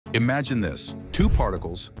Imagine this. Two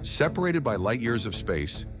particles, separated by light years of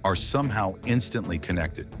space, are somehow instantly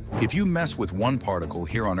connected. If you mess with one particle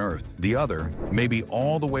here on Earth, the other, maybe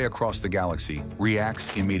all the way across the galaxy,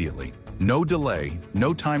 reacts immediately. No delay,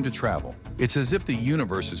 no time to travel. It's as if the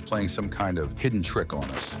universe is playing some kind of hidden trick on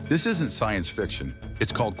us. This isn't science fiction.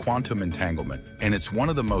 It's called quantum entanglement, and it's one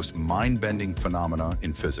of the most mind-bending phenomena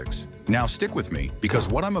in physics. Now stick with me, because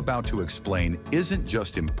what I'm about to explain isn't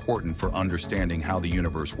just important for understanding how the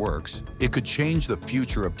universe works. It could change the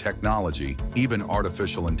future of technology, even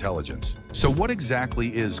artificial intelligence. So what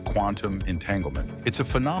exactly is quantum entanglement? It's a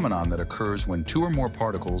phenomenon that occurs when two or more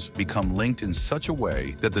particles become linked in such a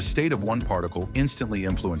way that the state of one particle instantly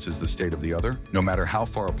influences the state of the other, no matter how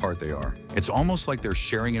far apart they are. It's almost like they're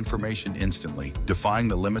sharing information instantly, defying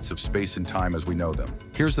the limits of space and time as we know them.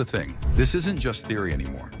 Here's the thing, this isn't just theory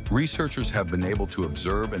anymore. Researchers have been able to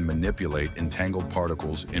observe and manipulate entangled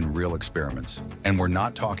particles in real experiments. And we're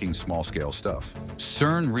not talking small-scale stuff.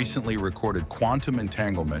 CERN recently recorded quantum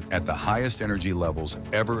entanglement at the highest energy levels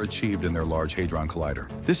ever achieved in their Large Hadron Collider.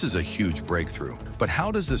 This is a huge breakthrough. But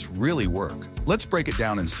how does this really work? Let's break it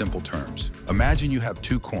down in simple terms. Imagine you have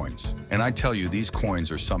two coins, and I tell you these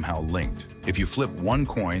coins are somehow linked. If you flip one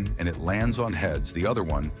coin and it lands on heads, the other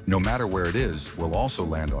one, no matter where it is, will also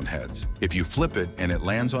land on heads. If you flip it and it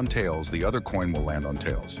lands on tails, the other coin will land on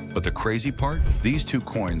tails. But the crazy part? These two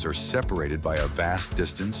coins are separated by a vast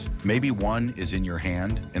distance. Maybe one is in your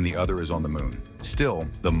hand and the other is on the moon. Still,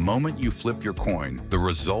 the moment you flip your coin, the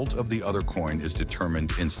result of the other coin is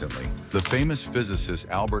determined instantly. The famous physicist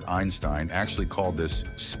Albert Einstein actually called this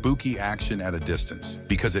spooky action at a distance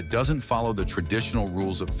because it doesn't follow the traditional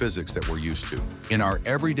rules of physics that we're used to. In our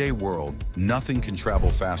everyday world, nothing can travel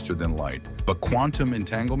faster than light, but quantum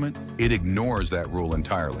entanglement, it ignores that rule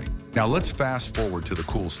entirely. Now let's fast forward to the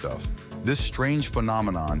cool stuff. This strange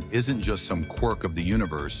phenomenon isn't just some quirk of the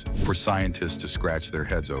universe for scientists to scratch their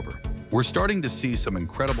heads over. We're starting to see some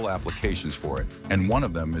incredible applications for it, and one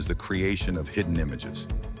of them is the creation of hidden images.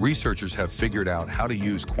 Researchers have figured out how to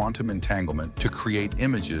use quantum entanglement to create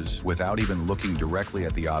images without even looking directly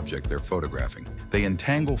at the object they're photographing. They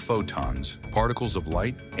entangle photons, particles of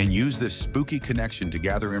light, and use this spooky connection to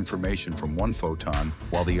gather information from one photon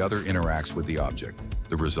while the other interacts with the object.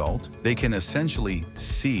 The result? They can essentially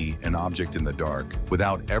see an object in the dark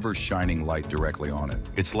without ever shining light directly on it.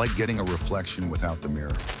 It's like getting a reflection without the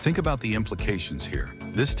mirror. Think about the implications here.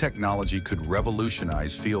 This technology could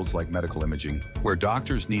revolutionize fields like medical imaging, where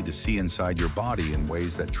doctors need to see inside your body in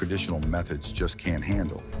ways that traditional methods just can't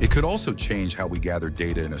handle. It could also change how we gather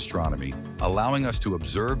data in astronomy, allowing us to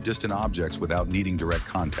observe distant objects without needing direct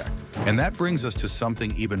contact. And that brings us to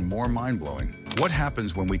something even more mind-blowing. What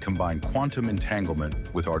happens when we combine quantum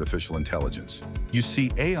entanglement with artificial intelligence? You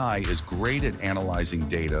see, AI is great at analyzing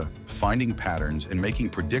data, finding patterns, and making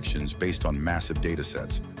predictions based on massive data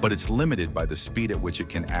sets, but it's limited by the speed at which it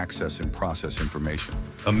can access and process information.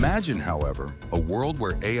 Imagine, however, a world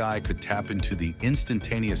where AI could tap into the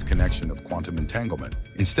instantaneous connection of quantum entanglement.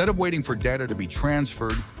 Instead of waiting for data to be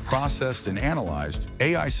transferred, processed, and analyzed,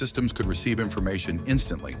 AI systems could receive information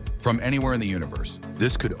instantly from anywhere in the universe.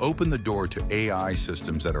 This could open the door to AI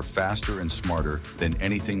systems that are faster and smarter than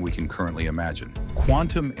anything we can currently imagine.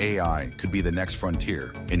 Quantum AI could be the next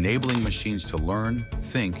frontier, enabling machines to learn,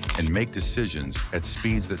 think, and make decisions at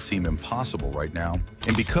speeds that seem impossible right now.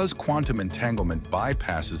 And because quantum entanglement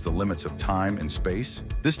bypasses the limits of time and space,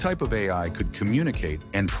 this type of AI could communicate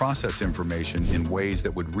and process information in ways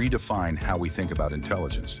that would redefine how we think about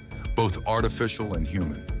intelligence, both artificial and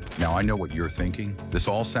human. Now, I know what you're thinking. This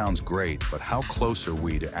all sounds great, but how close are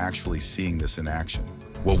we to actually seeing this in action?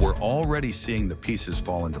 Well, we're already seeing the pieces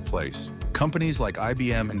fall into place. Companies like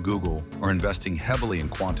IBM and Google are investing heavily in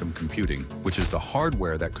quantum computing, which is the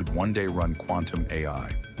hardware that could one day run quantum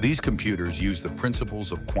AI. These computers use the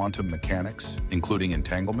principles of quantum mechanics, including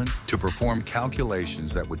entanglement, to perform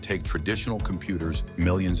calculations that would take traditional computers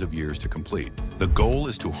millions of years to complete. The goal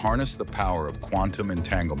is to harness the power of quantum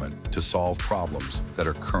entanglement to solve problems that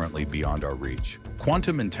are currently beyond our reach.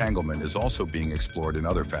 Quantum entanglement is also being explored in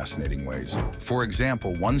other fascinating ways. For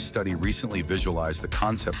example, one study recently visualized the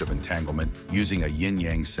concept of entanglement using a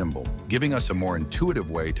yin-yang symbol, giving us a more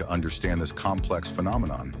intuitive way to understand this complex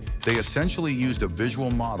phenomenon. They essentially used a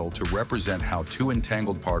visual model to represent how two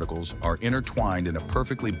entangled particles are intertwined in a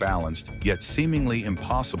perfectly balanced, yet seemingly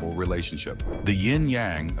impossible relationship. The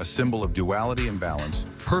yin-yang, a symbol of duality and balance,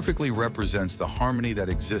 perfectly represents the harmony that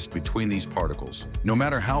exists between these particles, no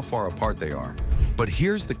matter how far apart they are. But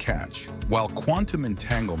here's the catch. While quantum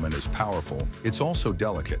entanglement is powerful, it's also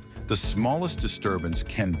delicate. The smallest disturbance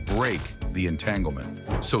can break the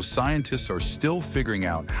entanglement. So scientists are still figuring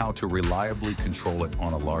out how to reliably control it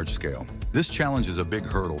on a large scale. This challenge is a big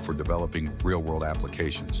hurdle for developing real-world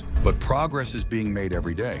applications. But progress is being made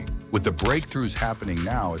every day. With the breakthroughs happening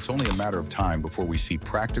now, it's only a matter of time before we see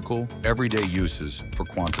practical, everyday uses for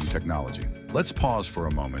quantum technology. Let's pause for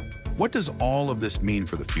a moment. What does all of this mean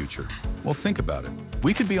for the future? Well, think about it.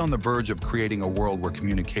 We could be on the verge of creating a world where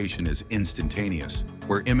communication is instantaneous,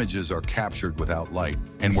 where images are captured without light,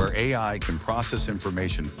 and where AI can process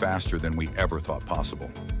information faster than we ever thought possible.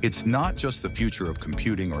 It's not just the future of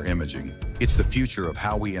computing or imaging, it's the future of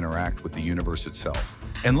how we interact with the universe itself.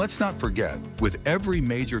 And let's not forget, with every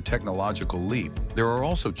major technological leap, there are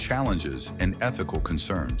also challenges and ethical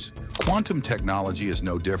concerns. Quantum technology is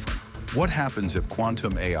no different. What happens if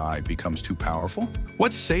quantum AI becomes too powerful?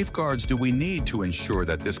 What safeguards do we need to ensure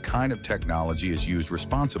that this kind of technology is used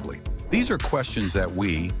responsibly? These are questions that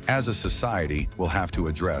we, as a society, will have to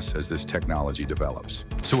address as this technology develops.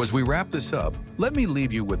 So as we wrap this up, let me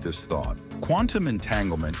leave you with this thought. Quantum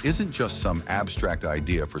entanglement isn't just some abstract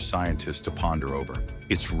idea for scientists to ponder over.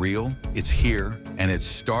 It's real, it's here, and it's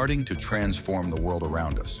starting to transform the world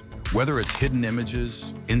around us. Whether it's hidden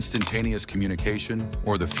images, instantaneous communication,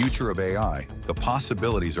 or the future of AI, the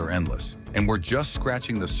possibilities are endless, and we're just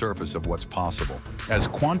scratching the surface of what's possible. As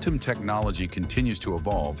quantum technology continues to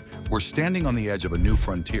evolve, we're standing on the edge of a new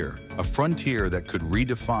frontier, a frontier that could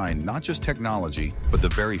redefine not just technology, but the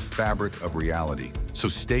very fabric of reality. So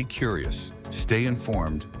stay curious, stay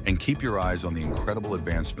informed, and keep your eyes on the incredible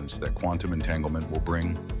advancements that quantum entanglement will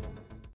bring